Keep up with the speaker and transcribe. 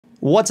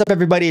What's up,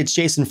 everybody? It's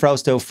Jason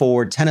Frausto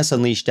for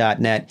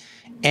TennisUnleashed.net.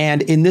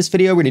 And in this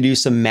video, we're going to do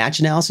some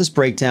match analysis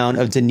breakdown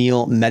of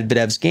Daniil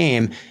Medvedev's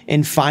game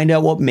and find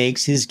out what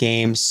makes his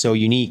game so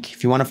unique.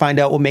 If you want to find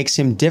out what makes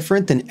him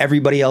different than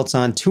everybody else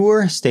on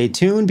tour, stay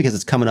tuned because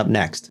it's coming up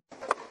next.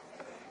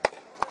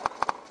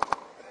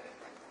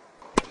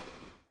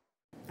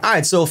 All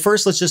right, so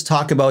first let's just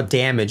talk about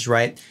damage,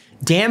 right?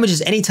 Damage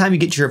is anytime you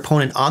get your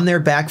opponent on their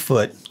back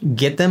foot,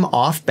 get them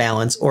off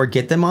balance, or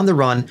get them on the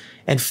run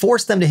and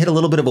force them to hit a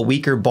little bit of a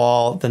weaker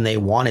ball than they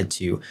wanted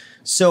to.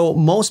 So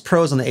most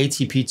pros on the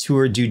ATP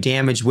Tour do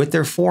damage with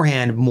their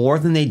forehand more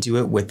than they do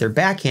it with their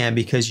backhand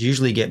because you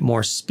usually get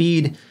more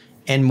speed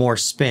and more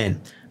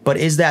spin. But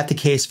is that the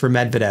case for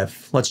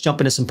Medvedev? Let's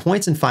jump into some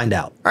points and find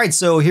out. All right,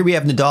 so here we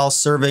have Nadal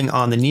serving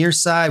on the near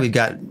side. We've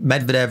got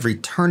Medvedev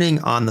returning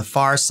on the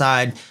far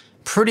side.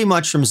 Pretty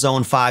much from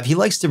zone 5. He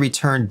likes to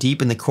return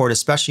deep in the court,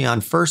 especially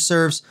on first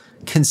serves,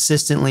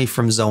 consistently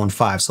from zone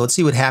 5. So let's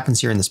see what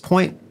happens here in this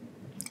point.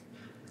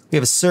 We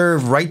have a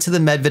serve right to the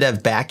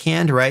Medvedev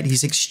backhand, right?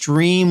 He's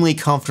extremely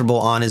comfortable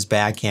on his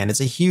backhand.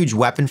 It's a huge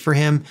weapon for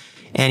him.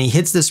 And he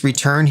hits this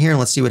return here, and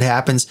let's see what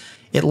happens.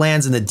 It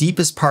lands in the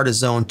deepest part of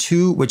zone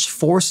 2, which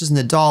forces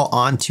Nadal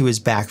onto his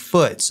back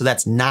foot. So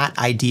that's not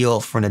ideal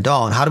for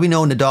Nadal. And how do we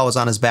know Nadal was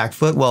on his back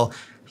foot? Well,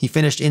 he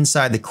finished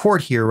inside the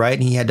court here, right?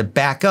 And he had to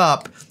back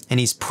up, and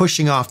he's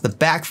pushing off the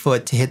back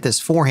foot to hit this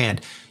forehand.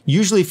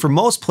 Usually for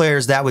most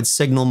players, that would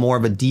signal more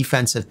of a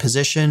defensive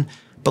position,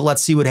 but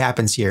let's see what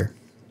happens here.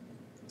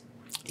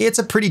 It's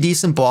a pretty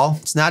decent ball.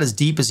 It's not as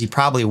deep as he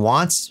probably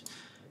wants.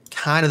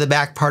 Kind of the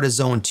back part of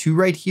zone 2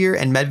 right here,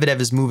 and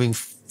Medvedev is moving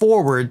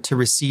forward to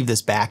receive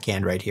this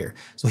backhand right here.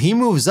 So he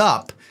moves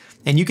up,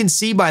 and you can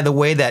see by the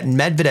way that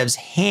Medvedev's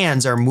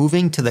hands are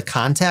moving to the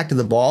contact of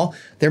the ball.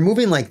 They're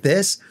moving like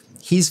this.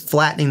 He's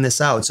flattening this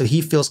out, so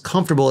he feels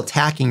comfortable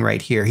attacking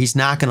right here. He's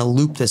not going to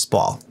loop this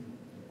ball.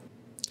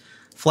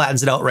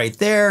 Flattens it out right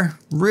there.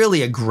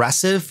 Really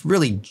aggressive,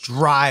 really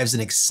drives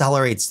and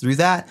accelerates through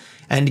that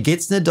and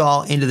gets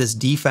Nadal into this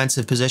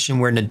defensive position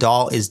where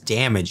Nadal is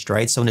damaged,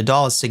 right? So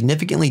Nadal is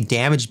significantly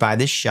damaged by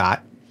this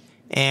shot.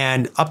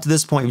 And up to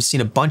this point, we've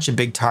seen a bunch of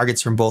big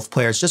targets from both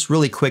players. Just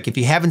really quick, if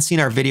you haven't seen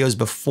our videos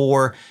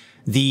before,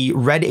 the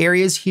red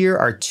areas here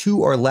are 2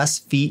 or less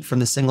feet from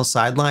the single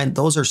sideline.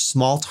 Those are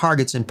small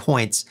targets and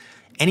points.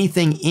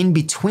 Anything in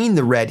between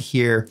the red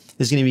here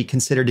is going to be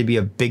considered to be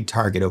a big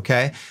target,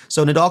 okay?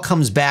 So Nadal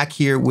comes back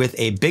here with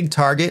a big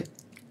target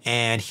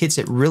and hits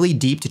it really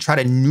deep to try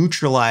to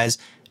neutralize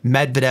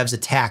Medvedev's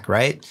attack,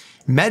 right?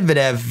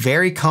 Medvedev,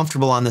 very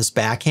comfortable on this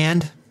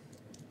backhand,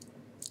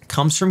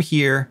 comes from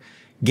here,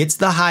 gets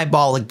the high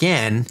ball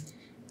again,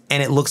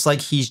 and it looks like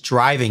he's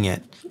driving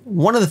it.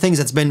 One of the things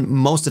that's been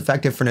most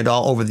effective for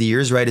Nadal over the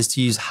years, right, is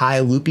to use high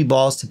loopy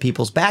balls to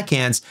people's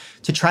backhands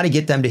to try to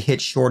get them to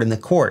hit short in the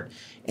court.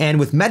 And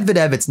with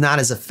Medvedev, it's not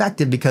as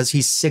effective because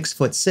he's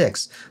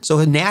 6'6".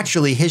 So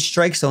naturally, his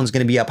strike zone is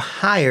going to be up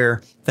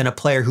higher than a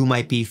player who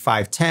might be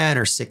 5'10"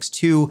 or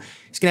 6'2".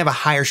 He's going to have a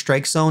higher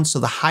strike zone, so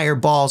the higher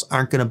balls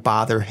aren't going to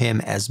bother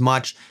him as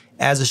much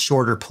as a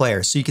shorter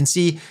player. So you can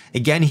see,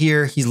 again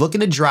here, he's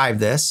looking to drive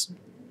this.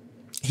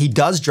 He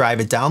does drive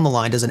it down the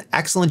line, does an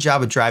excellent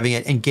job of driving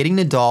it and getting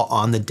Nadal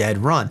on the dead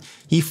run.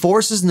 He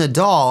forces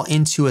Nadal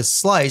into a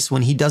slice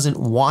when he doesn't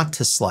want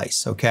to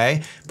slice,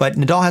 okay? But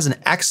Nadal has an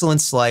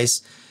excellent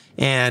slice,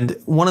 and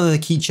one of the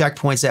key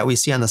checkpoints that we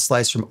see on the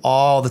slice from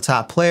all the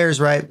top players,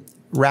 right?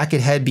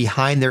 Racket head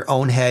behind their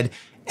own head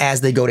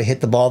as they go to hit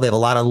the ball. They have a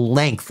lot of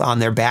length on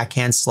their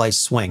backhand slice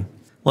swing.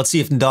 Let's see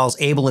if Nadal's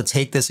able to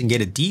take this and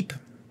get it deep.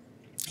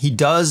 He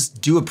does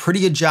do a pretty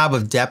good job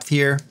of depth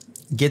here.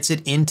 Gets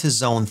it into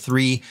zone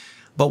 3.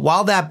 But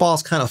while that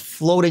ball's kind of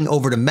floating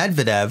over to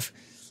Medvedev,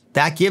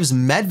 that gives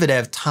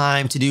Medvedev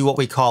time to do what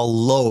we call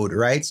load,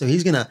 right? So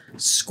he's going to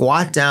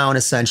squat down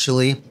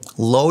essentially,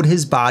 load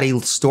his body,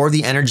 store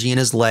the energy in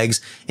his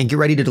legs, and get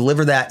ready to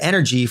deliver that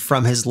energy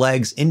from his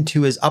legs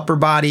into his upper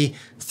body,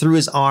 through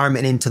his arm,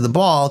 and into the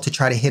ball to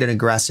try to hit an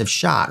aggressive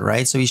shot,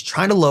 right? So he's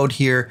trying to load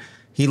here.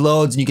 He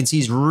loads, and you can see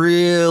he's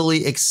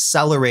really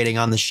accelerating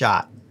on the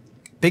shot.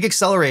 Big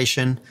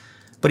acceleration.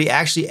 But he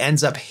actually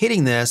ends up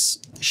hitting this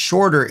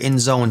shorter in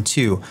zone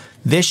 2.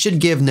 This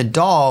should give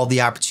Nadal the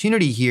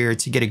opportunity here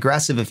to get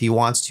aggressive if he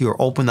wants to, or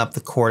open up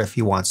the court if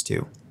he wants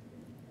to.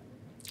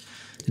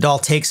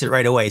 Nadal takes it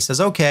right away. He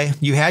says, okay,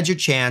 you had your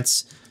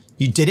chance.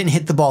 You didn't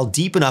hit the ball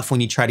deep enough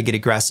when you try to get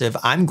aggressive.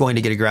 I'm going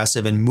to get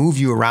aggressive and move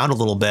you around a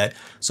little bit.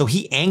 So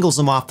he angles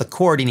him off the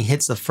court and he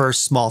hits the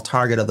first small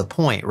target of the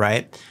point,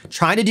 right?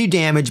 Trying to do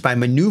damage by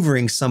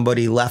maneuvering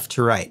somebody left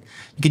to right.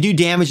 You can do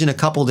damage in a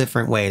couple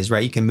different ways,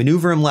 right? You can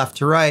maneuver him left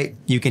to right.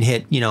 You can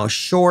hit,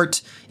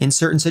 short in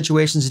certain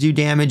situations to do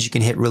damage. You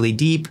can hit really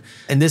deep.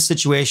 In this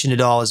situation,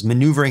 Nadal is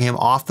maneuvering him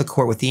off the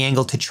court with the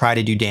angle to try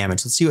to do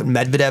damage. Let's see what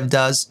Medvedev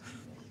does.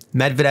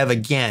 Medvedev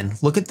again,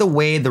 look at the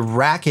way the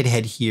racket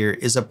head here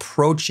is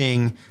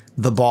approaching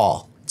the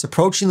ball. It's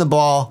approaching the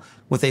ball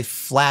with a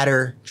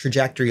flatter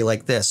trajectory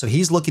like this. So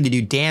he's looking to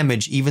do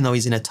damage even though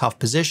he's in a tough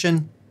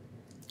position.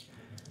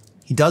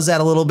 He does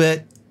that a little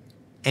bit,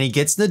 and he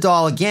gets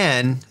Nadal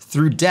again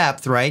through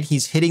depth, right?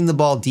 He's hitting the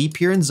ball deep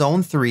here in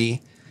zone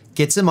 3,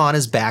 gets him on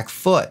his back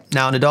foot.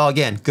 Now Nadal,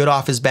 again, good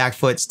off his back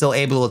foot, still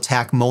able to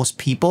attack most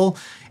people.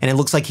 And it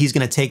looks like he's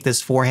going to take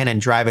this forehand and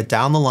drive it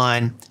down the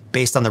line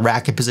based on the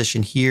racket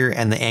position here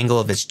and the angle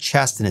of his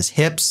chest and his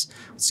hips.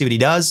 Let's see what he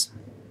does.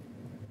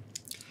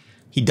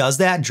 He does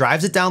that,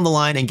 drives it down the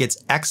line and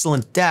gets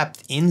excellent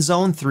depth in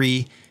zone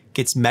 3,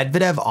 gets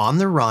Medvedev on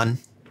the run.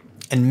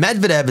 And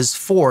Medvedev is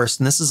forced,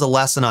 and this is a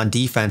lesson on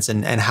defense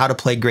and how to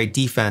play great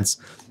defense.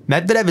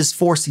 Medvedev is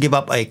forced to give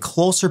up a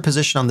closer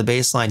position on the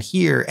baseline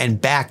here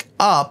and back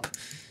up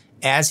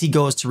as he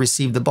goes to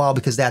receive the ball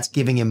because that's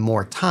giving him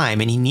more time.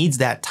 And he needs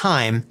that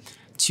time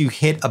to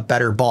hit a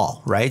better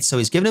ball, right? So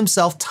he's giving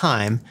himself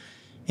time.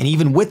 And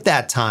even with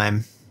that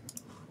time,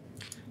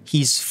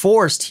 he's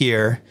forced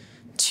here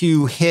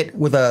to hit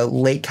with a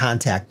late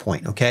contact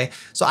point, okay?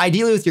 So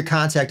ideally with your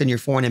contact on your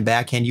forehand and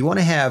backhand, you want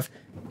to have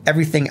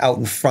everything out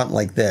in front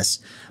like this.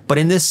 But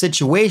in this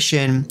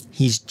situation,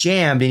 he's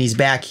jammed and he's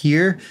back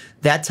here.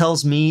 That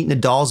tells me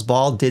Nadal's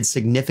ball did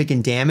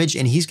significant damage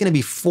and he's going to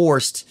be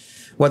forced,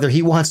 whether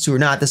he wants to or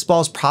not, this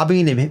ball is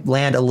probably going to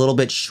land a little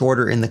bit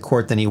shorter in the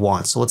court than he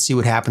wants. So let's see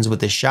what happens with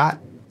this shot.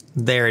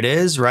 There it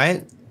is,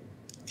 right?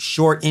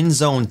 Short in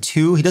zone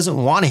 2. He doesn't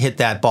want to hit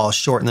that ball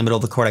short in the middle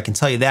of the court, I can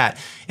tell you that.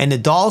 And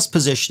Nadal's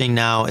positioning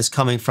now is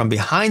coming from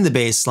behind the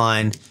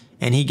baseline,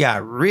 and he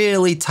got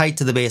really tight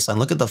to the baseline.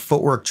 Look at the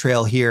footwork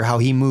trail here, how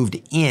he moved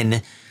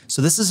in.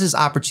 So this is his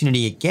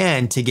opportunity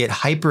again to get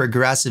hyper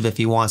aggressive if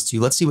he wants to.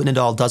 Let's see what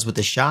Nadal does with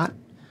the shot.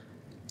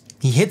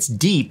 He hits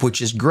deep,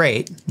 which is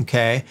great,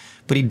 okay?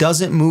 But he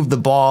doesn't move the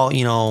ball,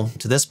 you know,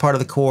 to this part of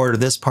the court or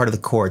this part of the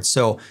court.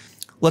 So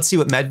let's see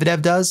what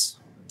Medvedev does.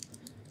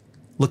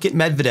 Look at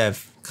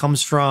Medvedev.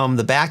 Comes from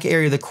the back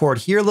area of the court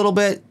here a little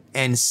bit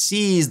and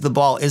sees the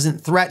ball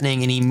isn't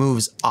threatening and he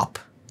moves up.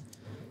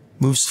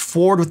 Moves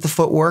forward with the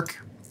footwork.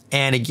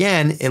 And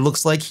again, it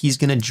looks like he's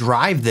going to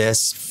drive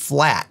this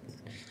flat.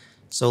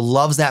 So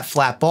loves that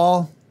flat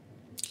ball.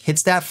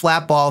 Hits that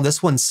flat ball.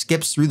 This one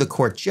skips through the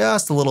court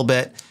just a little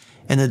bit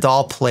and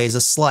Nadal plays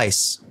a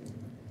slice.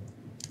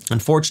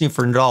 Unfortunately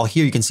for Nadal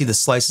here, you can see the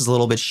slice is a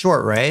little bit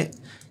short, right?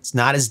 It's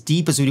not as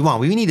deep as we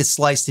want. We need a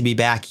slice to be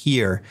back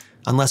here,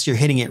 unless you're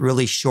hitting it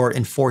really short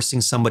and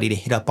forcing somebody to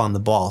hit up on the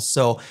ball.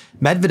 So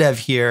Medvedev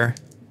here,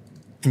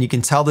 and you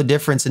can tell the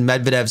difference in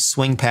Medvedev's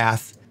swing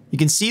path. You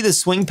can see the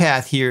swing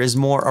path here is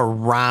more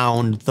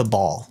around the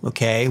ball,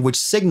 okay? Which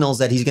signals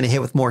that he's gonna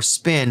hit with more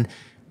spin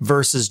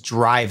versus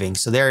driving.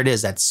 So there it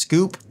is, that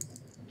scoop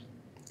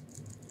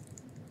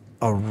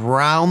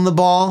around the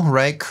ball,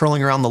 right?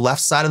 Curling around the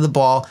left side of the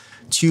ball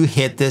to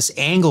hit this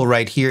angle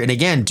right here. And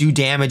again, do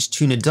damage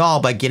to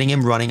Nadal by getting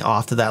him running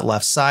off to that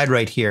left side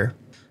right here.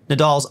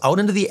 Nadal's out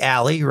into the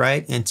alley,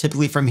 right? And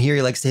typically from here,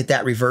 he likes to hit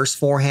that reverse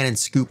forehand and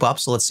scoop up.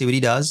 So let's see what he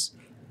does.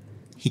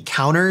 He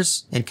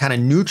counters and kind of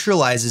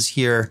neutralizes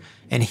here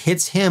and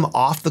hits him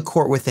off the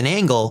court with an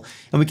angle.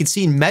 And we can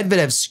see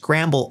Medvedev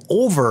scramble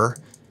over.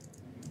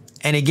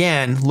 And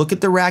again, look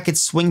at the racket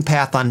swing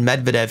path on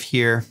Medvedev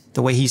here.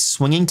 The way he's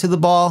swinging to the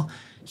ball,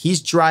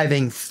 he's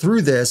driving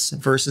through this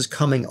versus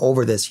coming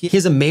over this. He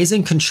has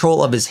amazing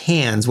control of his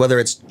hands, whether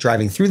it's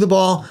driving through the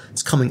ball,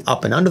 it's coming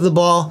up and under the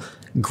ball.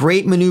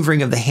 Great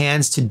maneuvering of the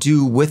hands to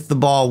do with the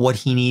ball what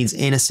he needs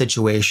in a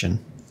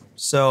situation.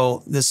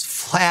 So this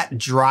flat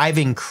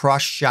driving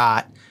crush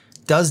shot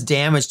does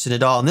damage to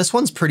Nadal. And this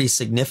one's pretty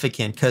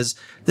significant because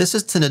this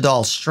is to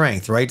Nadal's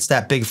strength, right? It's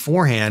that big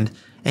forehand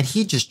and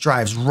he just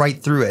drives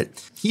right through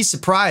it. He's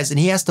surprised and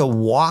he has to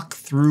walk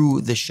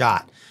through the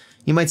shot.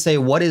 You might say,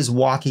 what is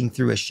walking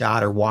through a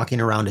shot or walking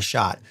around a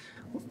shot?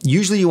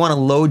 Usually you want to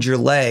load your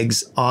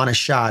legs on a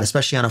shot,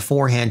 especially on a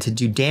forehand to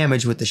do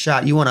damage with the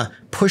shot. You want to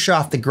push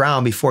off the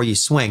ground before you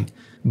swing.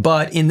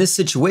 But in this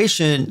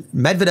situation,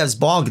 Medvedev's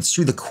ball gets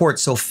through the court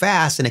so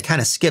fast and it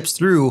kind of skips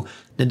through.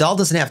 Nadal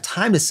doesn't have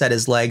time to set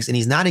his legs and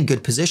he's not in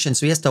good position.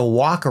 So he has to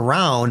walk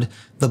around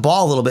the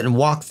ball a little bit and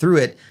walk through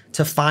it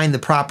to find the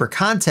proper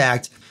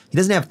contact. He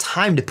doesn't have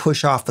time to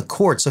push off the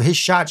court. So his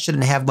shot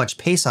shouldn't have much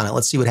pace on it.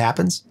 Let's see what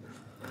happens.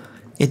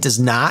 It does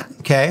not,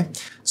 okay?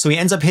 So he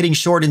ends up hitting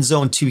short in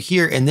zone 2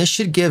 here, and this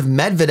should give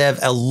Medvedev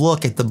a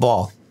look at the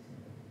ball.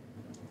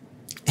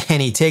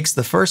 And he takes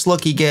the first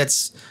look he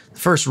gets, the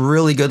first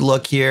really good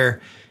look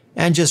here,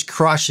 and just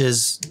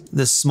crushes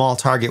this small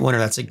target winner.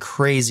 That's a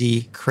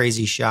crazy,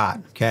 crazy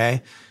shot,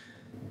 okay?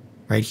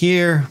 Right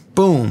here,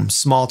 boom,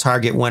 small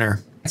target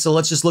winner. So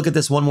let's just look at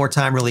this one more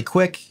time really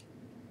quick.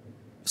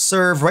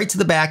 Serve right to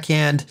the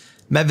backhand.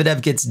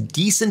 Medvedev gets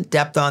decent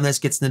depth on this,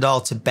 gets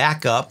Nadal to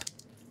back up.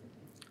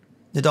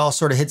 Nadal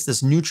sort of hits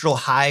this neutral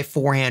high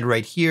forehand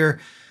right here.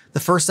 The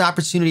first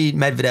opportunity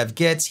Medvedev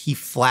gets, he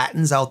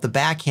flattens out the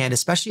backhand,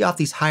 especially off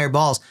these higher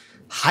balls.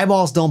 High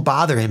balls don't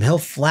bother him. He'll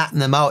flatten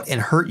them out and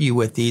hurt you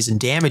with these and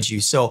damage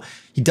you. So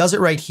he does it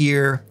right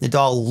here.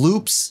 Nadal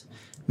loops.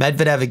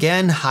 Medvedev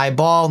again, high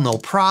ball, no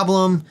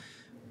problem.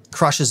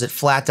 Crushes it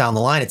flat down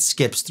the line. It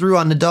skips through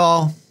on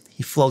Nadal.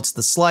 He floats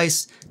the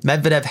slice.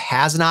 Medvedev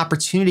has an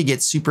opportunity to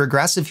get super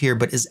aggressive here,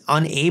 but is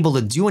unable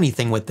to do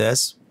anything with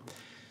this.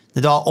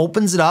 Nadal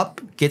opens it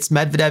up, gets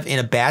Medvedev in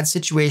a bad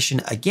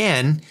situation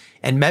again,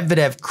 and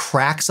Medvedev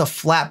cracks a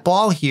flat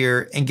ball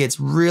here and gets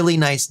really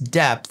nice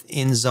depth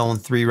in zone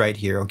 3 right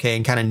here, okay,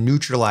 and kind of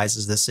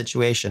neutralizes this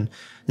situation.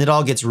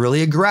 Nadal gets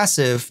really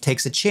aggressive,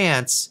 takes a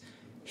chance,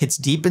 hits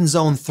deep in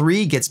zone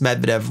 3, gets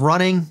Medvedev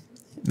running.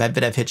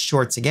 Medvedev hits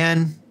shorts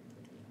again.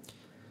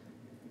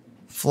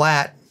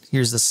 Flat,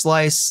 here's the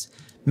slice.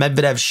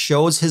 Medvedev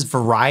shows his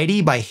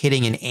variety by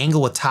hitting an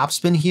angle with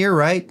topspin here,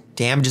 right?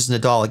 Damages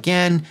Nadal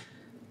again.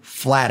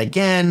 Flat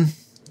again.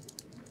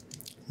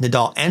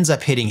 Nadal ends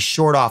up hitting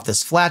short off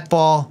this flat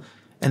ball.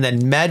 And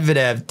then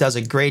Medvedev does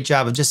a great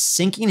job of just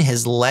sinking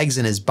his legs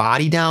and his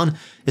body down,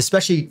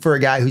 especially for a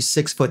guy who's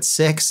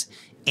 6'6",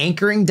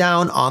 anchoring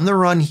down on the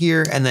run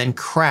here and then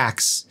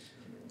cracks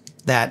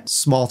that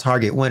small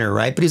target winner,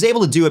 right? But he's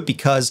able to do it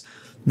because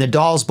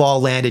Nadal's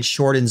ball landed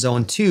short in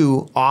zone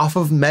 2 off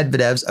of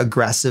Medvedev's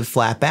aggressive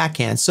flat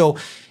backhand. So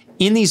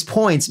in these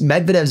points,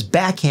 Medvedev's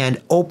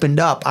backhand opened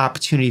up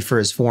opportunity for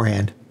his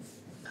forehand.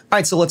 All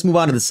right, so let's move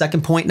on to the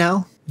second point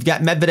now. You've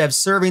got Medvedev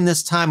serving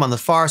this time on the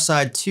far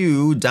side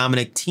to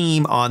Dominic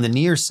Thiem on the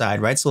near side,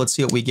 right? So let's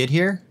see what we get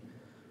here.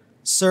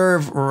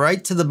 Serve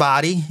right to the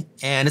body,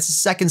 and it's a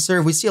second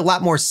serve. We see a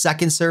lot more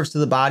second serves to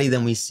the body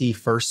than we see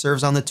first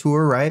serves on the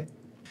tour, right?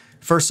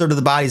 First serve to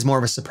the body is more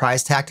of a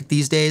surprise tactic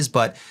these days,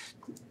 but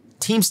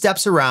Thiem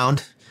steps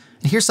around.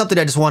 And here's something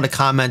I just wanted to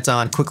comment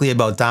on quickly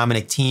about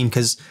Dominic Thiem,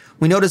 because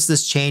we noticed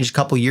this change a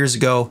couple years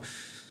ago.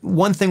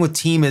 One thing with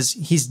Thiem is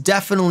he's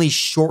definitely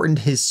shortened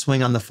his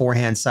swing on the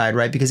forehand side,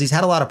 right? Because he's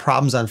had a lot of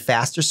problems on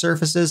faster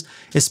surfaces,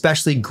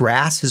 especially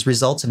grass. His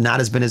results have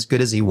not been as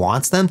good as he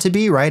wants them to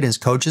be, right? His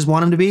coaches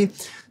want him to be.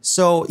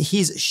 So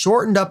he's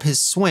shortened up his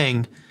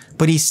swing,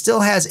 but he still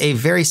has a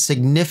very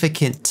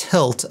significant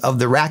tilt of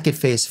the racket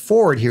face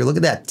forward here. Look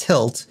at that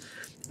tilt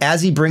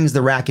as he brings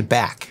the racket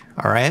back,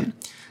 all right?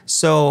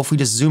 So if we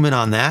just zoom in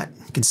on that,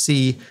 you can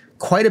see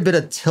quite a bit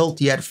of tilt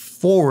yet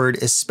forward,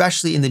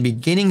 especially in the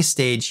beginning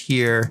stage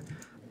here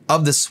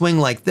of the swing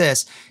like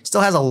this. Still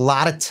has a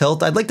lot of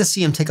tilt. I'd like to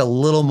see him take a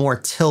little more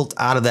tilt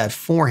out of that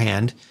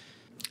forehand.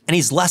 And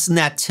he's lessened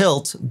that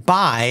tilt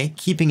by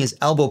keeping his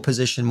elbow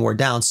position more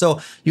down.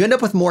 So you end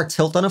up with more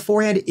tilt on a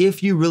forehand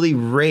if you really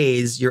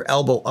raise your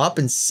elbow up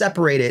and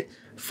separate it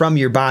from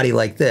your body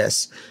like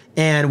this.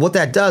 And what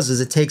that does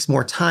is it takes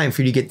more time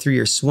for you to get through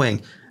your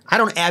swing. I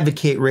don't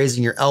advocate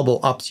raising your elbow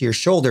up to your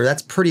shoulder.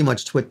 That's pretty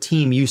much what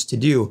Thiem used to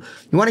do.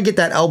 You want to get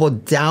that elbow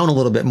down a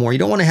little bit more. You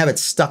don't want to have it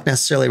stuck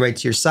necessarily right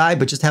to your side,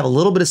 but just have a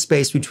little bit of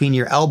space between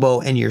your elbow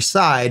and your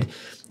side,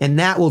 and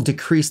that will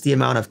decrease the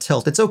amount of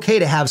tilt. It's okay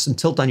to have some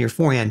tilt on your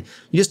forehand.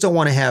 You just don't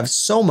want to have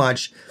so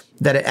much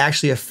that it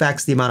actually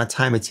affects the amount of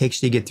time it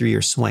takes you to get through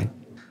your swing.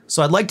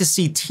 So I'd like to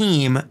see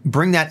Thiem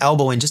bring that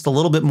elbow in just a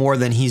little bit more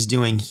than he's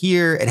doing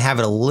here and have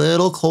it a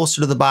little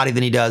closer to the body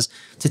than he does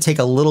to take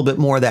a little bit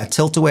more of that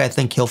tilt away. I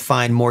think he'll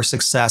find more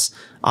success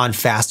on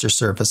faster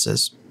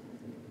surfaces.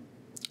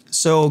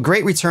 So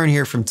great return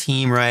here from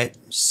Thiem, right?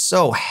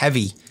 So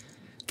heavy.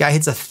 Guy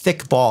hits a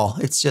thick ball.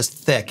 It's just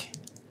thick,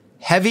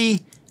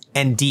 heavy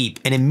and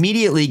deep, and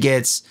immediately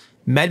gets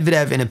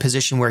Medvedev in a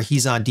position where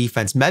he's on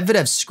defense.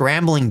 Medvedev's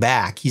scrambling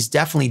back. He's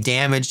definitely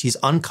damaged. He's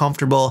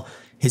uncomfortable.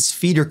 His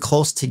feet are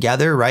close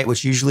together, right?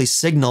 Which usually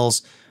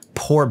signals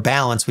poor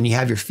balance when you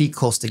have your feet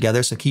close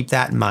together. So keep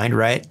that in mind,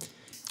 right?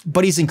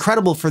 But he's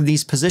incredible for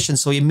these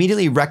positions. So he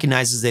immediately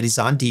recognizes that he's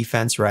on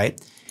defense, right?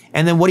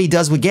 And then what he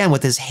does again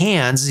with his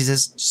hands, he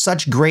has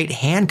such great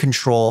hand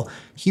control.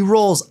 He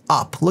rolls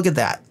up. Look at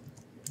that.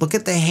 Look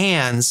at the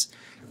hands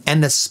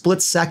and the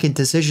split-second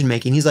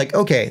decision-making. He's like,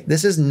 okay,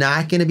 this is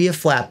not going to be a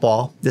flat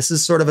ball. This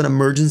is sort of an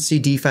emergency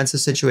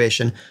defensive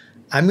situation.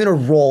 I'm going to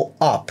roll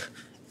up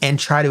and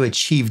try to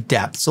achieve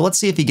depth. So let's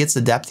see if he gets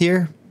the depth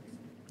here.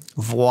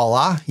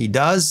 Voila, he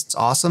does. It's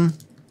awesome.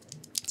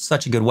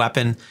 Such a good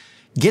weapon.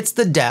 Gets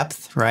the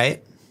depth,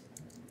 right?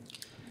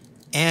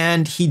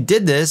 And he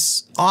did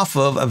this off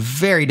of a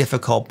very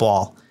difficult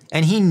ball.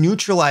 And he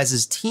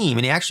neutralizes Thiem,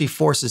 and he actually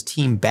forces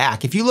Thiem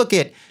back. If you look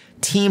at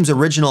Thiem's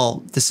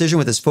original decision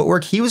with his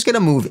footwork, he was going to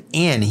move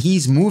in.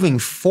 He's moving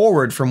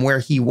forward from where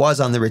he was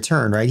on the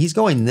return, right? He's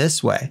going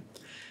this way.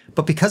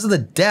 But because of the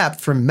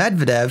depth from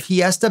Medvedev, he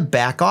has to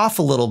back off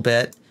a little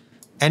bit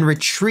and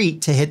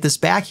retreat to hit this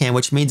backhand,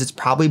 which means it's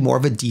probably more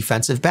of a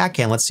defensive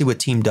backhand. Let's see what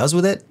Thiem does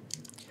with it.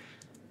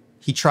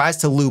 He tries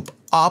to loop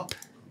up,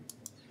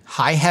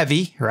 high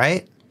heavy,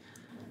 right?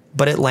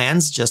 But it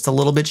lands just a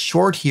little bit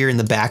short here in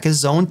the back of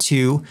zone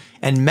 2,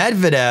 and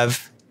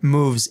Medvedev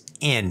moves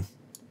in,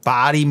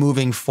 body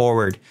moving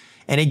forward.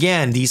 And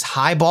again, these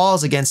high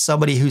balls against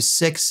somebody who's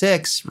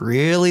 6'6"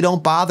 really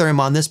don't bother him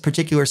on this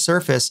particular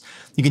surface.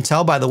 You can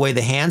tell by the way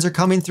the hands are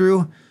coming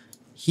through.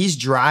 He's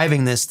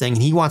driving this thing,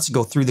 and he wants to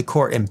go through the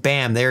court, and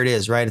bam, there it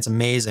is, right? It's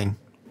amazing.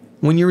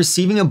 When you're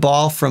receiving a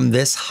ball from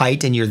this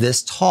height and you're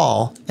this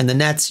tall, and the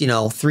net's,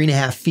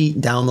 3.5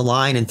 feet down the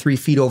line and 3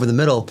 feet over the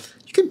middle,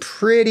 you can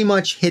pretty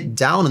much hit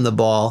down on the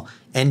ball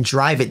and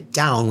drive it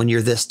down when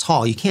you're this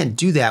tall. You can't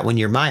do that when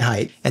you're my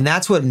height. And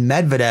that's what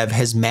Medvedev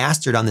has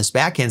mastered on this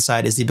backhand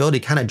side, is the ability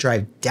to kind of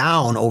drive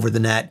down over the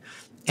net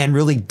and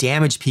really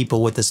damage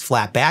people with this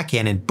flat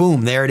backhand. And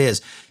boom, there it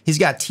is. He's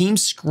got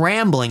teams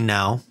scrambling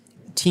now.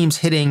 Teams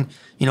hitting,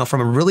 you know,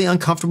 from a really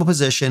uncomfortable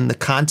position. The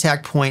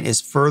contact point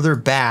is further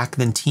back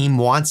than team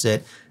wants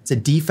it. It's a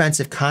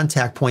defensive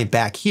contact point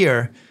back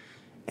here.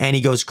 And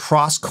he goes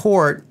cross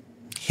court,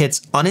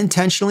 hits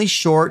unintentionally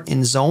short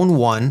in zone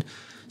 1.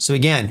 So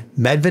again,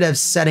 Medvedev's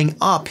setting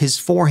up his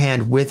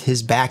forehand with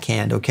his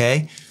backhand,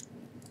 okay?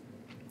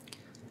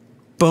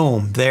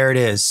 Boom, there it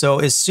is. So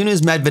as soon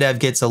as Medvedev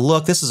gets a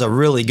look, this is a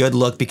really good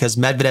look because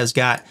Medvedev's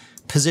got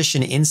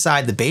position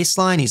inside the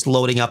baseline. He's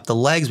loading up the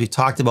legs. We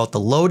talked about the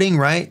loading,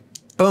 right?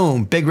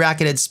 Boom, big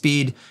racket head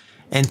speed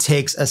and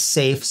takes a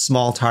safe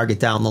small target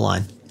down the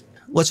line.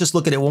 Let's just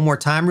look at it one more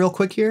time real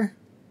quick here.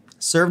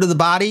 Serve to the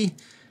body,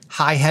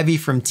 high heavy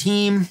from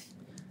team.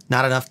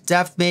 Not enough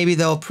depth maybe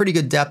though, pretty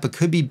good depth, but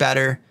could be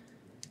better.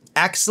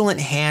 Excellent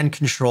hand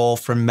control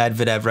from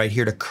Medvedev right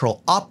here to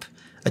curl up,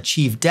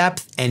 achieve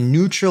depth, and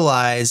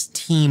neutralize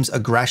team's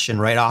aggression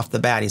right off the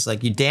bat. He's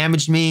like, you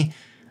damaged me.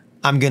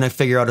 I'm gonna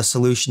figure out a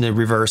solution to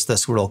reverse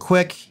this real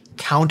quick.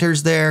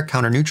 Counters there,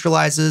 counter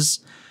neutralizes.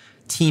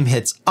 Team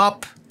hits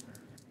up.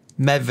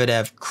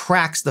 Medvedev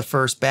cracks the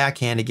first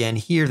backhand again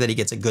here that he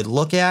gets a good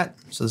look at.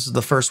 So this is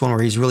the first one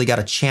where he's really got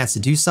a chance to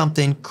do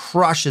something,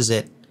 crushes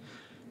it,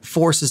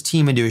 forces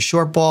team into a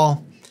short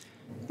ball,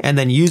 and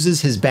then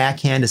uses his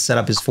backhand to set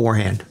up his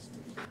forehand.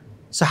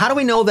 So how do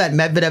we know that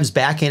Medvedev's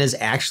backhand is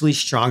actually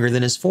stronger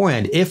than his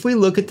forehand? If we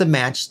look at the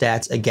match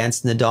stats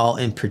against Nadal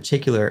in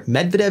particular,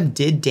 Medvedev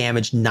did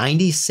damage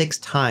 96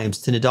 times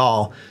to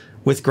Nadal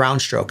with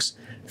ground strokes.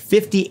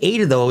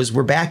 58 of those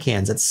were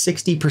backhands, that's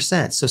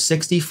 60%, so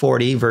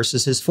 60-40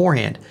 versus his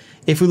forehand.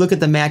 If we look at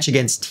the match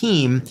against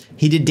team,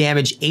 he did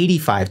damage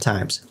 85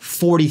 times.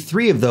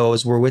 43 of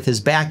those were with his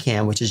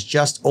backhand, which is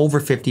just over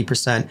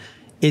 50%.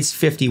 It's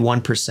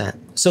 51%.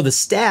 So the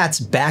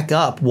stats back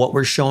up what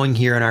we're showing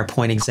here in our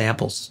point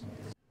examples.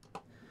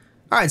 All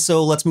right,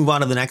 so let's move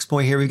on to the next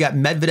point here. We've got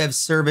Medvedev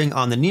serving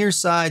on the near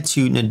side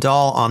to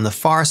Nadal on the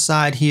far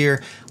side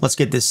here. Let's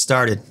get this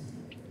started.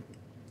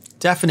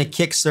 Definite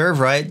kick serve,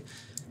 right?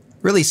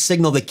 Really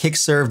signal the kick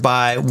serve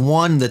by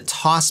one, the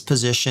toss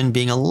position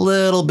being a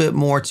little bit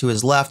more to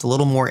his left, a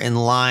little more in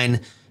line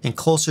and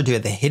closer to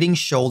the hitting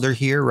shoulder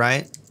here,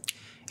 right?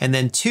 And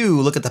then two,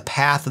 look at the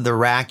path of the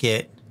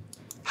racket,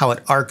 how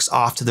it arcs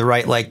off to the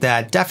right like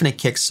that. Definite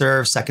kick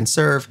serve, second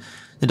serve.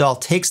 Nadal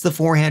takes the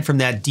forehand from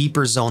that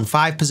deeper zone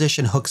 5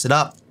 position, hooks it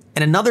up.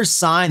 And another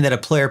sign that a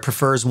player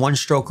prefers one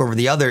stroke over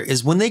the other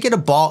is when they get a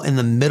ball in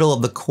the middle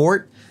of the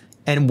court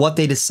and what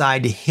they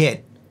decide to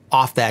hit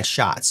off that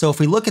shot. So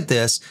if we look at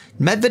this,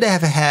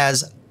 Medvedev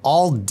has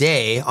all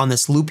day on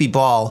this loopy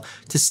ball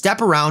to step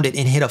around it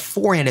and hit a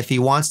forehand if he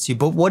wants to,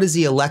 but what does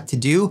he elect to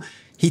do?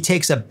 He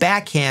takes a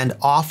backhand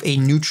off a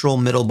neutral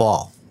middle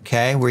ball,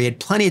 okay, where he had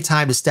plenty of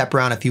time to step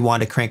around if he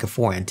wanted to crank a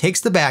forehand. Takes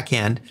the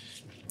backhand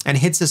and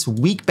hits this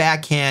weak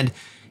backhand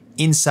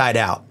inside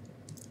out.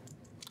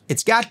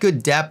 It's got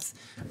good depth,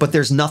 but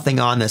there's nothing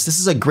on this. This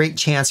is a great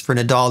chance for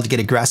Nadal to get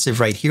aggressive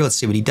right here. Let's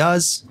see what he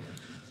does.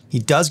 He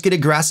does get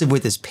aggressive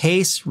with his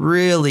pace,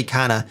 really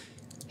kind of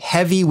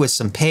heavy with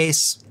some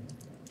pace,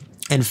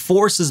 and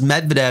forces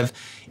Medvedev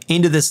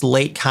into this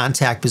late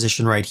contact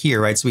position right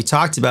here, right? So we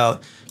talked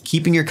about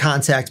keeping your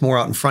contact more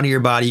out in front of your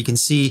body. You can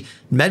see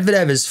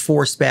Medvedev is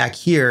forced back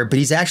here, but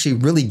he's actually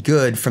really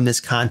good from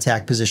this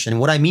contact position. And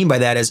what I mean by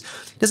that is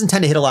he doesn't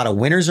tend to hit a lot of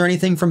winners or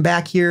anything from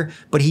back here,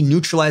 but he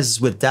neutralizes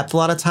with depth a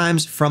lot of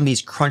times from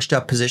these crunched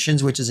up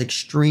positions, which is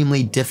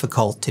extremely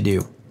difficult to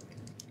do.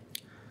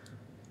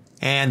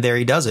 And there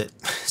he does it.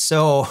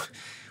 So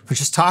we're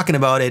just talking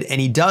about it,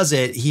 and he does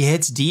it. He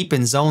hits deep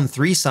in zone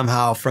 3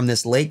 somehow from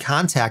this late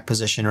contact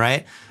position,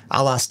 right?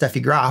 A la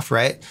Steffi Graf,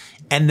 right?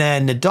 And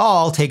then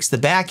Nadal takes the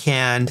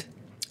backhand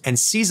and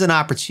sees an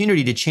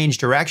opportunity to change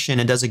direction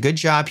and does a good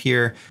job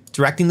here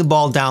directing the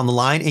ball down the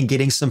line and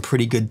getting some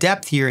pretty good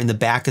depth here in the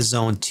back of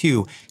zone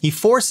 2. He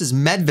forces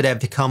Medvedev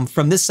to come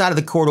from this side of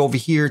the court over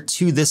here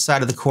to this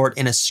side of the court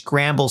in a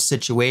scramble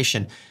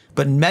situation.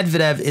 But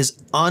Medvedev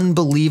is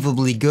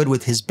unbelievably good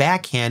with his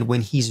backhand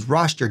when he's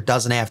rushed or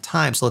doesn't have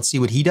time. So let's see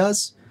what he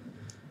does.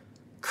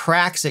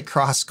 Cracks it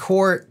cross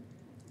court,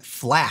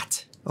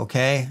 flat,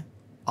 okay?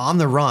 On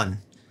the run,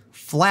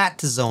 flat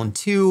to zone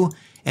 2,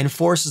 and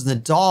forces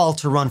Nadal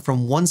to run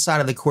from one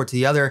side of the court to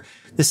the other.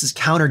 This is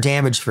counter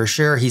damage for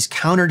sure. He's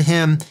countered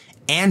him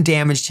and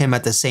damaged him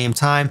at the same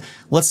time.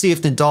 Let's see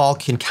if Nadal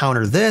can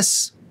counter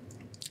this,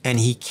 and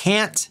he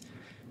can't.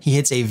 He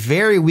hits a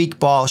very weak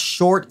ball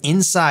short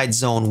inside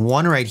zone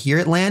 1 right here.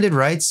 It landed,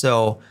 right?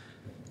 So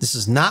this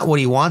is not what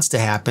he wants to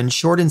happen.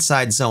 Short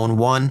inside zone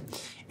 1.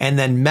 And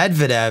then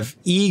Medvedev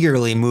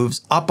eagerly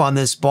moves up on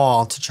this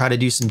ball to try to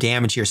do some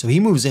damage here. So he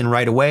moves in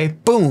right away.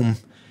 Boom.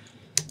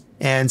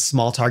 And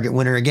small target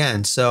winner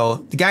again.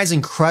 So the guy's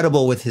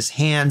incredible with his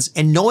hands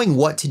and knowing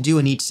what to do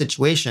in each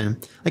situation.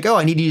 Like, oh,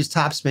 I need to use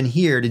topspin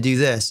here to do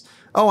this.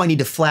 Oh, I need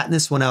to flatten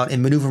this one out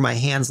and maneuver my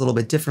hands a little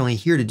bit differently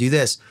here to do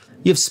this.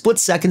 You have split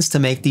seconds to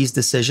make these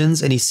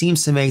decisions, and he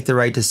seems to make the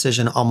right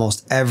decision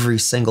almost every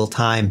single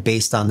time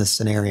based on this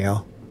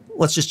scenario.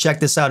 let's just check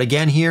this out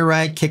again here,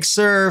 right? Kick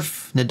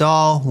serve,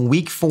 Nadal,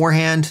 weak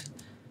forehand.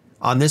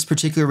 On this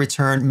particular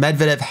return,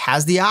 Medvedev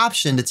has the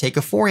option to take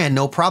a forehand,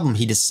 no problem.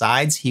 He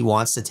decides he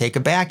wants to take a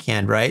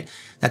backhand, right?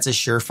 That's a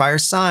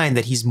surefire sign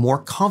that he's more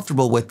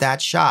comfortable with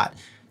that shot.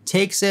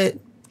 Takes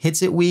it,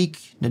 hits it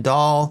weak.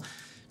 Nadal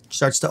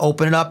starts to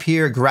open it up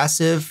here,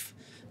 aggressive.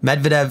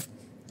 Medvedev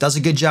does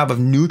a good job of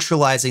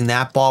neutralizing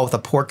that ball with a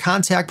poor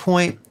contact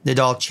point.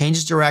 Nadal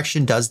changes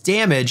direction, does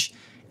damage.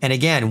 And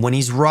again, when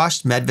he's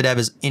rushed, Medvedev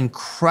is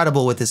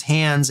incredible with his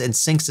hands and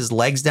sinks his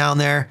legs down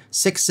there.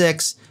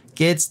 6-6.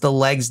 Gets the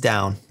legs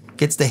down,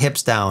 gets the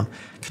hips down,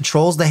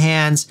 controls the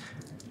hands,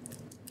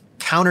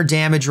 counter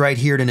damage right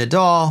here to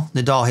Nadal.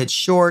 Nadal hits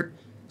short.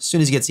 As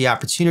soon as he gets the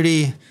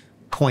opportunity,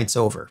 points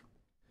over.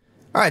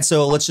 All right,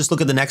 so let's just look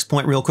at the next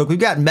point real quick. We've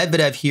got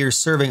Medvedev here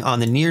serving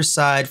on the near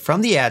side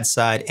from the ad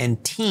side and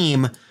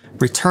Thiem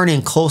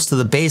returning close to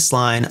the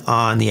baseline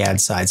on the ad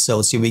side. So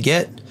let's see what we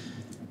get.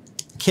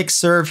 Kick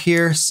serve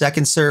here,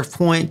 second serve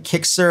point,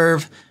 kick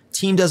serve.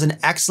 Thiem does an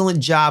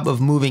excellent job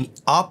of moving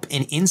up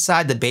and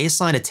inside the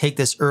baseline to take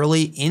this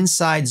early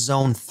inside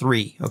zone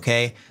 3,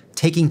 okay?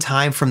 Taking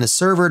time from the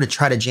server to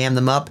try to jam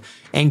them up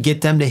and get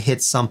them to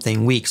hit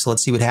something weak. So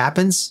let's see what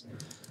happens.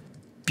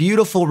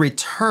 Beautiful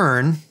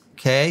return,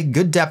 okay?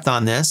 Good depth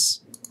on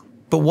this.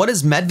 But what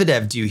does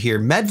Medvedev do here?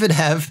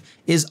 Medvedev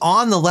is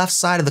on the left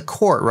side of the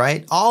court,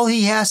 right? All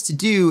he has to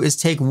do is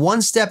take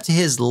one step to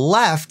his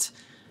left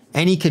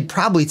and he could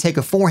probably take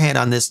a forehand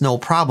on this, no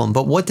problem.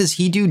 But what does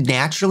he do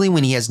naturally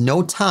when he has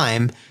no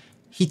time?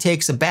 He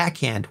takes a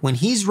backhand. When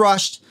he's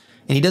rushed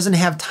and he doesn't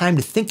have time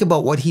to think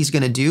about what he's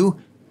gonna do,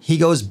 he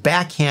goes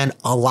backhand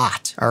a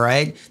lot, all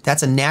right?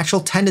 That's a natural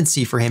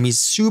tendency for him. He's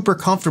super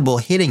comfortable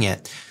hitting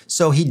it.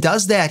 So he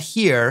does that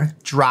here,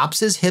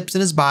 drops his hips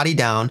and his body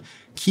down,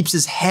 keeps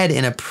his head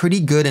in a pretty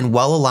good and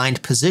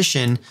well-aligned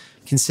position,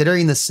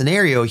 considering the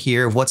scenario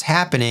here of what's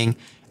happening,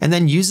 and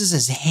then uses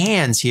his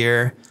hands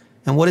here.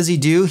 And what does he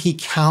do? He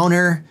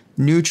counter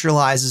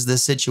neutralizes the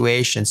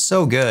situation.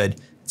 So good,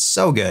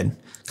 so good.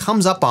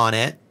 Comes up on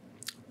it,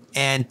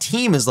 and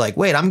Thiem is like,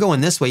 wait, I'm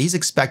going this way. He's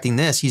expecting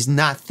this. He's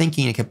not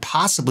thinking it could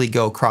possibly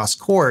go cross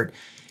court.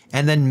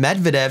 And then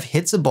Medvedev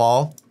hits a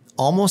ball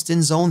almost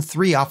in zone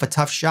 3 off a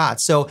tough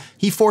shot. So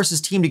he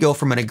forces Thiem to go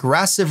from an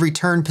aggressive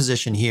return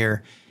position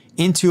here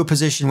into a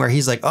position where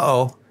he's like,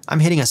 uh-oh,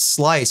 I'm hitting a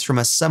slice from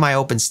a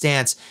semi-open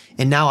stance,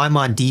 and now I'm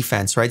on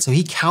defense, right? So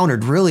he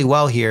countered really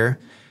well here.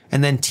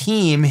 And then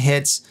Thiem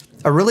hits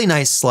a really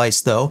nice slice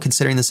though,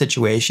 considering the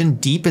situation,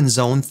 deep in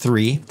zone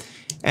 3.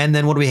 And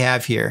then what do we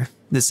have here?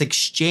 This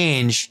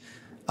exchange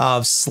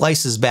of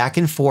slices back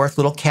and forth,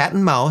 little cat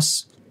and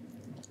mouse.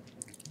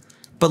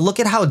 But look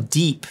at how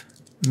deep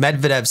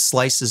Medvedev's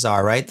slices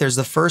are, right? There's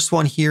the first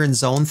one here in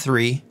zone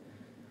 3.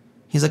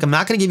 He's like, I'm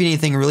not gonna give you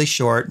anything really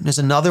short. There's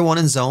another one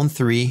in zone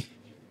 3.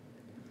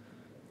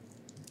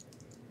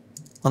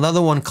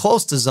 Another one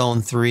close to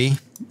zone 3,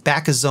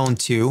 back of zone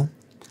 2.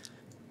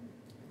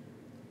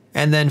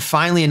 And then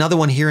finally another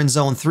one here in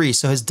zone 3.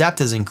 So his depth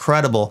is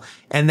incredible.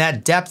 And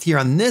that depth here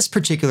on this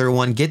particular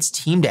one gets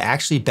Thiem to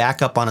actually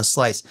back up on a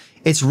slice.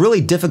 It's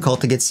really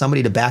difficult to get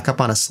somebody to back up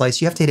on a slice.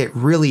 You have to hit it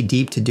really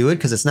deep to do it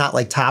because it's not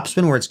like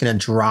topspin where it's going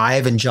to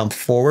drive and jump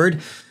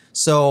forward.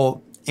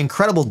 So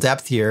incredible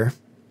depth here.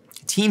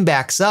 Thiem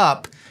backs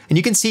up and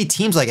you can see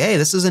Thiem's like, hey,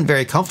 this isn't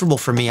very comfortable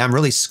for me. I'm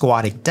really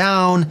squatting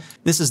down.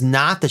 This is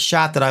not the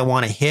shot that I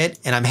want to hit,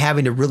 and I'm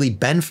having to really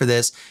bend for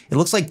this. It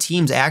looks like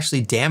Thiem's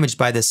actually damaged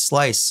by this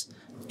slice,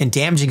 and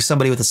damaging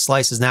somebody with a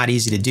slice is not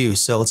easy to do.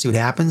 So let's see what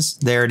happens.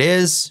 There it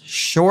is,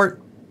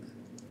 short.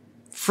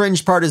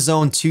 Fringe part of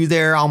zone 2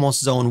 there,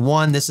 almost zone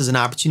 1. This is an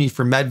opportunity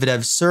for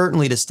Medvedev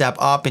certainly to step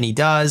up, and he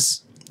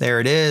does.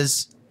 There it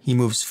is. He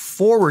moves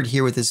forward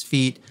here with his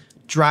feet,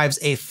 drives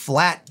a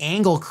flat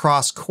angle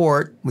cross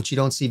court, which you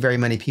don't see very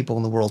many people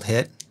in the world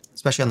hit,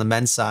 especially on the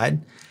men's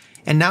side.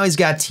 And now he's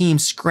got Thiem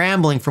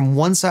scrambling from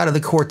one side of the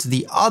court to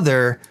the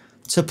other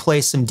to play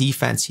some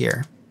defense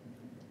here.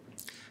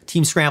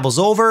 Thiem scrambles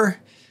over,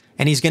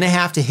 and he's gonna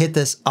have to hit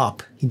this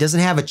up. He doesn't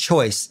have a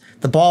choice.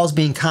 The ball is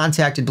being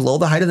contacted below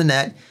the height of the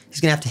net.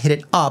 He's gonna have to hit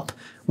it up,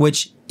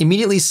 which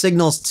immediately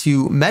signals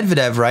to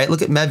Medvedev, right?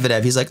 Look at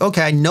Medvedev. He's like,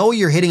 okay, I know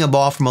you're hitting a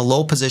ball from a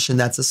low position.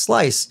 That's a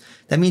slice.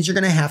 That means you're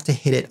gonna have to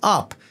hit it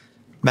up.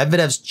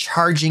 Medvedev's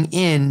charging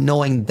in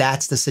knowing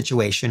that's the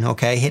situation,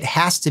 okay? It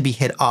has to be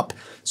hit up.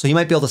 So he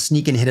might be able to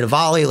sneak in and hit a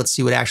volley. Let's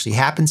see what actually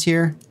happens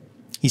here.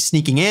 He's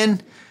sneaking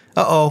in.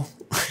 Uh-oh.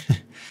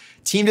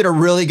 Thiem did a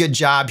really good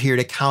job here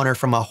to counter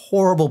from a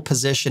horrible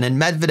position,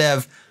 and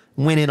Medvedev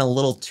went in a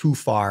little too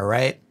far,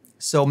 right?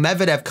 So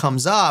Medvedev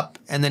comes up,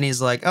 and then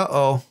he's like,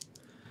 uh-oh.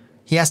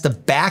 He has to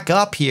back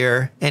up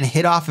here and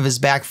hit off of his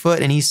back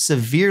foot, and he's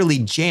severely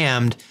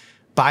jammed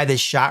by this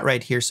shot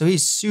right here. So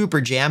he's super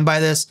jammed by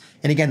this.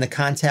 And again, the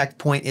contact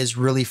point is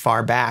really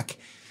far back.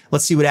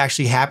 Let's see what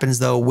actually happens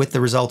though with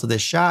the result of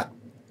this shot.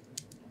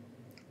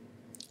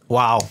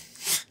 Wow.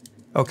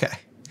 Okay.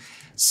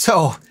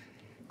 So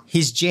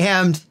he's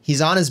jammed,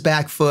 he's on his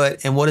back foot,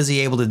 and what is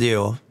he able to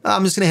do?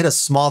 I'm just gonna hit a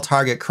small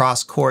target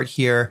cross court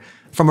here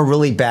from a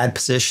really bad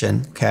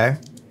position, okay?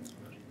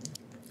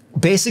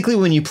 Basically,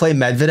 when you play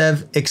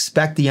Medvedev,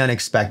 expect the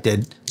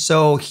unexpected.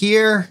 So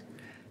here,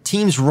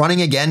 Thiem's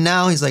running again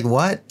now. He's like,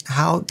 what?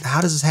 How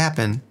does this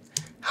happen?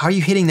 How are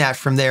you hitting that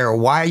from there? Or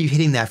why are you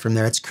hitting that from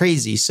there? It's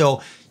crazy.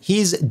 So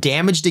he's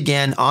damaged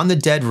again on the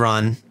dead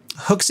run,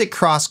 hooks it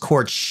cross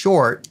court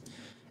short.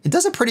 It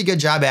does a pretty good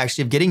job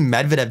actually of getting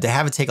Medvedev to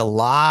have to take a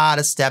lot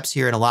of steps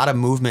here and a lot of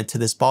movement to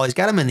this ball. He's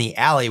got him in the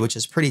alley, which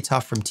is pretty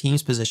tough from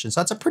Thiem's position.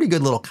 So that's a pretty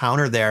good little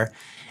counter there.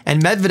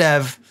 And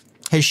Medvedev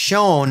has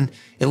shown,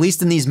 at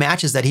least in these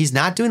matches, that he's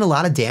not doing a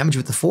lot of damage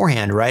with the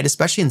forehand, right?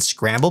 Especially in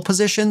scramble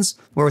positions,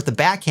 where with the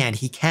backhand,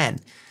 he can.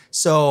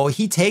 So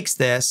he takes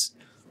this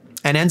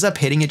and ends up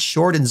hitting it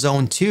short in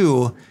zone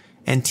 2.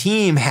 And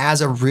Thiem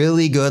has a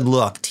really good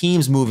look.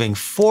 Thiem's moving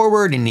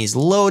forward and he's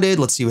loaded.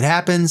 Let's see what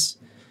happens.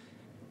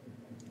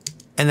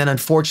 And then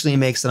unfortunately he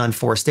makes an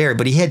unforced error,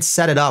 but he had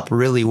set it up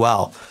really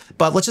well.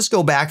 But let's just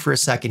go back for a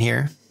second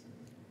here.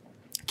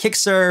 Kick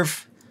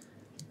serve.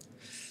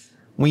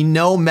 We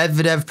know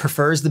Medvedev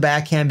prefers the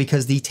backhand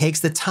because he takes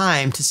the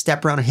time to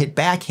step around and hit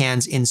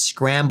backhands in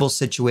scramble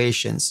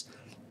situations.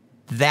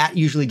 That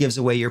usually gives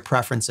away your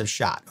preference of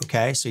shot,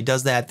 okay? So he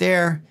does that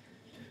there.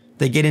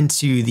 They get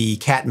into the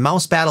cat and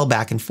mouse battle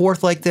back and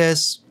forth like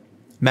this.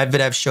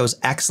 Medvedev shows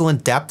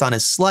excellent depth on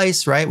his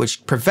slice, right?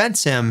 Which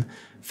prevents him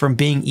from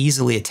being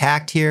easily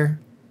attacked here.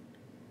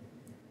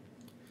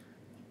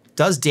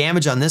 Does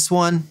damage on this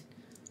one.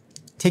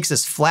 Takes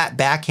this flat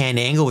backhand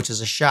angle, which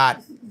is a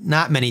shot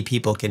not many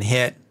people can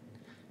hit.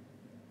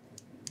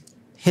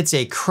 Hits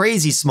a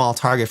crazy small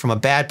target from a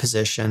bad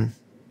position.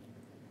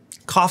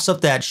 Coughs up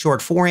that short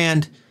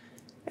forehand.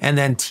 And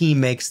then Thiem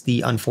makes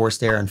the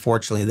unforced error,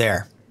 unfortunately,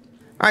 there.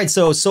 All right,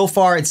 so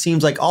far it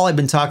seems like all I've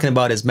been talking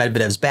about is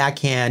Medvedev's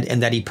backhand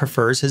and that he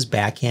prefers his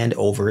backhand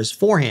over his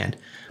forehand.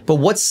 But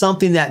what's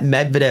something that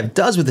Medvedev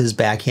does with his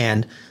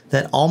backhand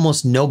that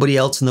almost nobody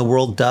else in the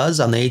world does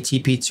on the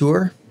ATP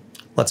Tour?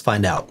 Let's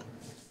find out.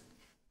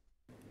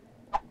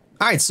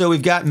 All right, so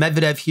we've got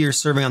Medvedev here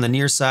serving on the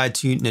near side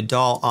to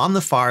Nadal on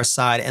the far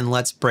side, and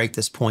let's break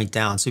this point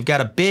down. So we've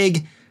got a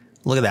big,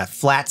 look at that,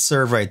 flat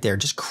serve right there.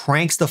 Just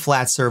cranks the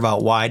flat serve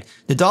out wide.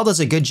 Nadal does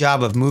a good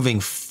job of moving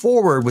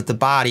forward with the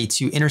body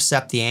to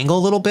intercept the angle a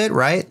little bit,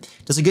 right?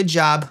 Does a good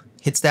job,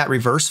 hits that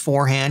reverse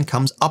forehand,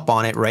 comes up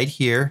on it right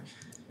here.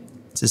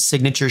 It's his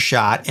signature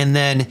shot, and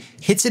then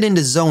hits it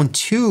into zone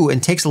 2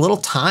 and takes a little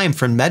time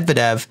from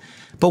Medvedev.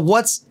 But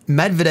what's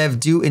Medvedev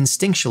do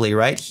instinctually,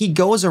 right? He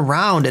goes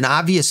around an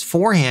obvious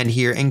forehand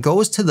here and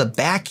goes to the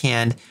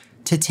backhand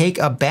to take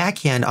a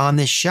backhand on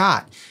this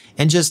shot.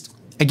 And just,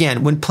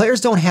 again, when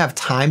players don't have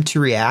time to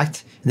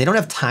react and they don't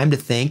have time to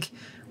think,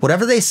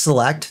 whatever they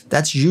select,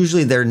 that's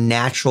usually their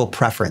natural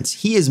preference.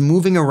 He is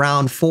moving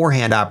around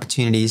forehand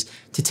opportunities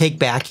to take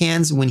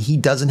backhands when he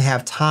doesn't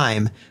have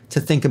time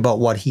to think about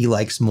what he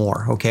likes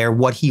more, okay, or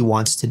what he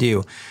wants to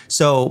do.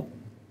 So,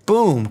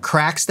 boom,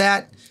 cracks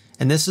that.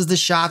 And this is the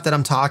shot that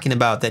I'm talking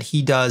about that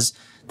he does,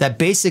 that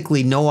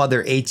basically no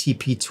other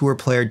ATP Tour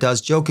player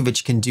does.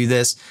 Djokovic can do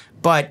this,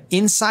 but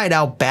inside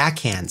out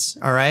backhands,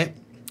 all right,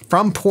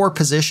 from poor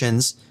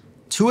positions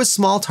to a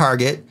small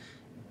target,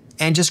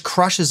 and just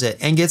crushes it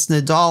and gets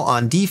Nadal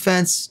on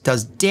defense,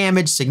 does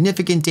damage,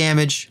 significant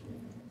damage,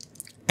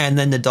 and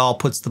then Nadal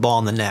puts the ball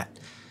in the net.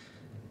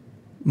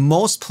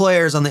 Most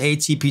players on the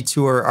ATP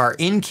Tour are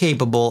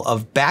incapable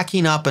of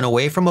backing up and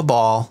away from a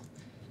ball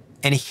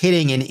and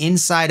hitting an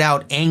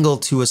inside-out angle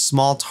to a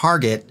small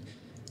target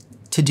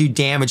to do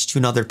damage to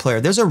another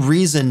player. There's a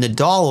reason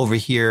Nadal over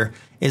here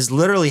is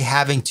literally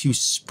having to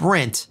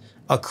sprint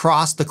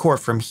across the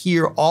court from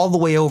here all the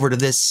way over to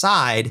this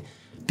side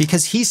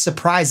because he's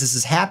surprised this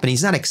is happening.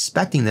 He's not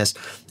expecting this.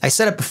 I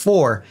said it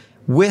before,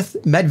 with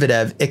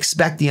Medvedev,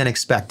 expect the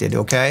unexpected,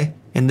 okay?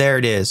 And there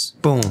it is.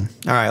 Boom.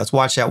 All right, let's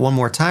watch that one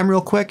more time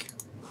real quick.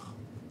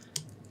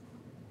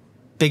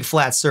 Big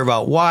flat serve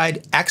out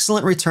wide.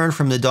 Excellent return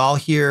from Nadal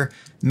here.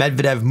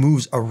 Medvedev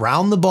moves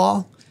around the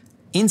ball.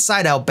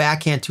 Inside out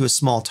backhand to a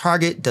small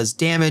target, does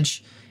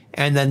damage,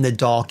 and then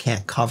Nadal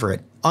can't cover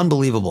it.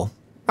 Unbelievable.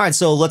 All right,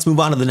 so let's move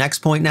on to the next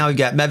point now. We've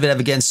got Medvedev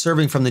again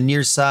serving from the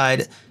near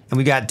side, and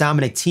we got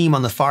Dominic Thiem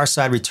on the far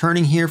side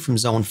returning here from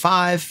zone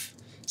 5.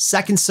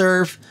 Second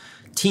serve.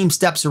 Thiem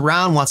steps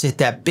around, wants to hit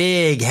that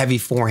big, heavy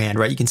forehand,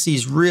 right? You can see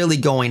he's really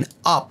going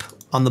up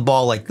on the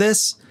ball like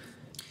this.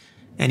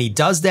 And he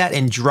does that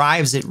and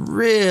drives it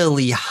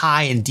really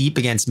high and deep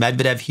against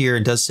Medvedev here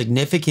and does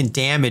significant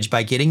damage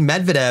by getting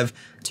Medvedev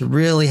to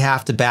really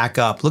have to back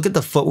up. Look at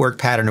the footwork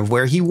pattern of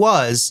where he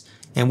was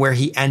and where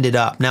he ended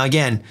up. Now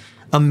again,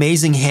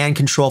 amazing hand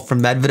control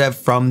from Medvedev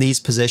from these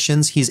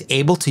positions. He's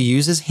able to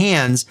use his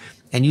hands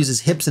and use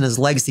his hips and his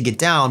legs to get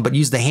down, but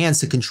use the hands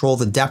to control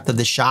the depth of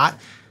the shot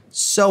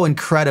so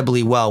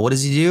incredibly well. What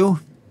does he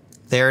do?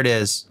 There it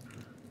is.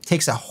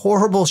 Takes a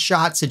horrible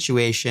shot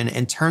situation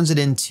and turns it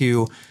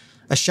into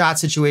a shot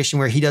situation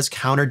where he does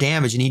counter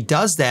damage, and he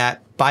does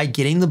that by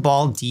getting the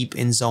ball deep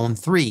in zone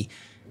 3.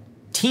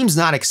 Thiem's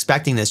not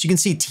expecting this. You can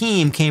see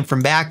Thiem came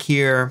from back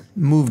here,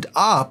 moved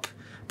up,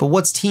 but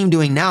what's Thiem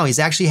doing now? He's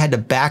actually had to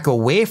back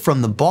away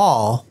from the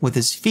ball with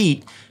his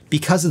feet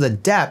because of the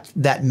depth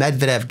that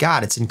Medvedev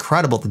got. It's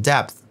incredible, the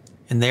depth.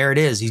 And there it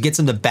is. He gets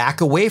him to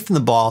back away from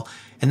the ball.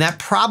 And that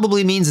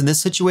probably means in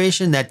this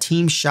situation that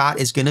team shot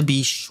is going to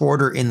be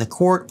shorter in the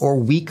court or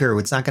weaker.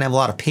 It's not going to have a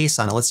lot of pace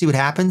on it. Let's see what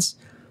happens.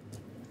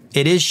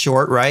 It is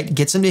short, right?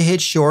 Gets him to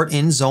hit short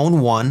in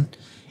zone 1.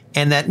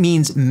 And that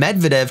means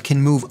Medvedev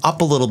can move up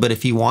a little bit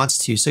if he wants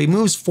to. So he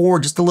moves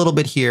forward just a little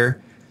bit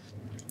here.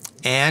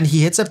 And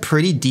he hits a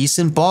pretty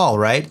decent ball,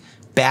 right?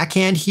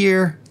 Backhand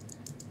here.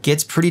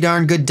 Gets pretty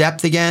darn good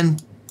depth again.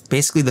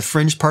 Basically the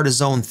fringe part of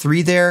zone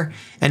 3 there.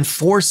 And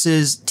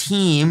forces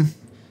team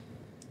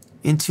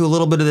into a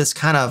little bit of this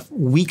kind of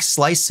weak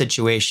slice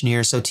situation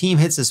here. So team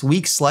hits this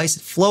weak slice,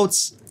 it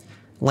floats,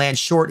 lands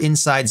short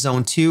inside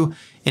zone 2.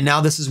 And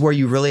now this is where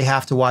you really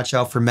have to watch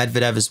out for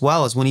Medvedev as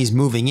well, as when he's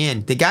moving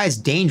in. The guy's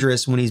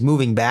dangerous when he's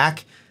moving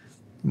back,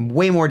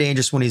 way more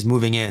dangerous when he's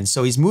moving in.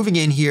 So he's moving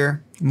in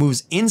here,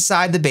 moves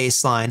inside the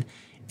baseline,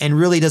 and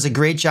really does a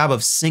great job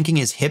of sinking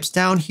his hips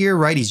down here,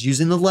 right? He's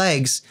using the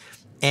legs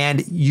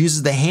and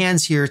uses the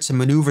hands here to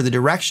maneuver the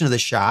direction of the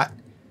shot.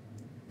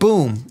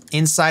 Boom,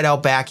 inside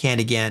out backhand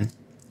again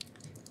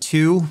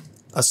to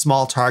a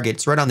small target.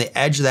 It's right on the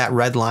edge of that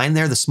red line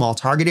there, the small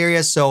target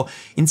area. So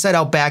inside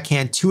out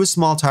backhand to a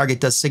small target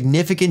does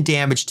significant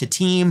damage to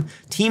team.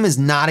 Team is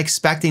not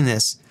expecting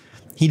this.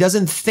 He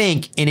doesn't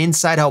think an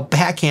inside out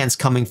backhand's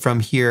coming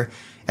from here.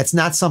 That's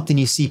not something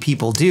you see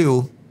people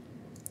do.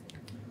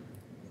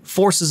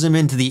 Forces him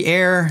into the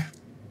air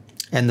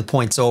and the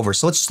point's over.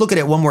 So let's just look at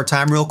it one more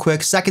time real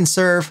quick. Second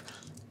serve,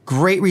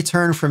 great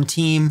return from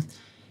team.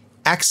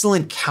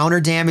 Excellent counter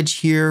damage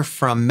here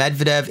from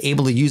Medvedev,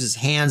 able to use his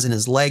hands and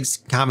his legs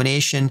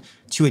combination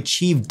to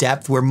achieve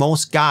depth where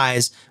most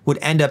guys would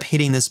end up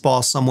hitting this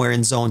ball somewhere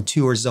in zone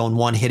 2 or zone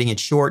 1, hitting it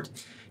short.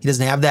 He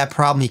doesn't have that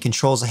problem. He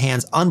controls the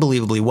hands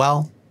unbelievably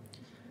well.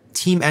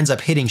 Team ends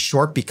up hitting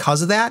short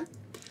because of that.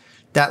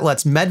 That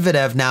lets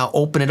Medvedev now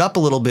open it up a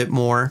little bit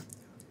more,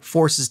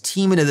 forces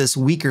team into this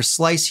weaker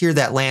slice here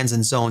that lands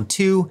in zone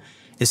 2.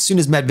 As soon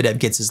as Medvedev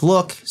gets his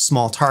look,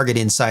 small target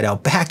inside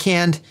out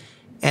backhand,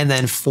 and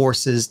then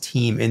forces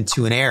team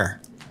into an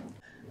error.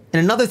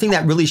 And another thing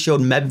that really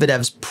showed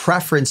Medvedev's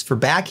preference for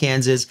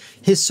backhands is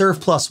his serve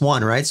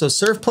 +1, right? So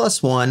serve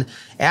 +1,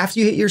 after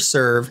you hit your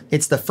serve,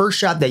 it's the first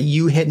shot that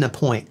you hit in a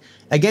point.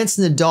 Against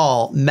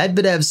Nadal,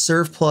 Medvedev's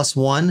serve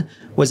 +1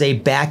 was a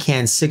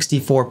backhand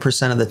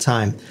 64% of the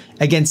time.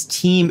 Against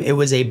team, it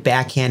was a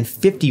backhand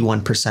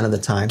 51% of the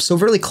time. So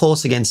really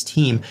close against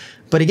team.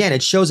 But again,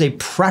 it shows a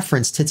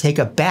preference to take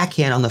a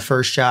backhand on the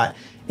first shot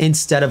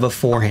instead of a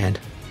forehand.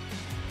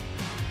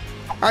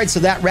 All right,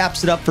 so that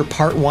wraps it up for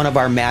part 1 of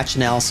our match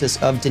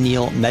analysis of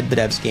Daniil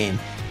Medvedev's game.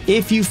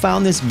 If you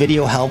found this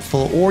video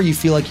helpful or you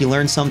feel like you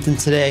learned something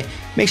today,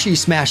 make sure you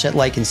smash that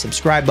like and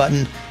subscribe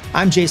button.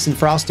 I'm Jason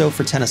Frausto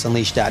for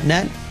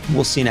TennisUnleashed.net.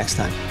 We'll see you next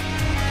time.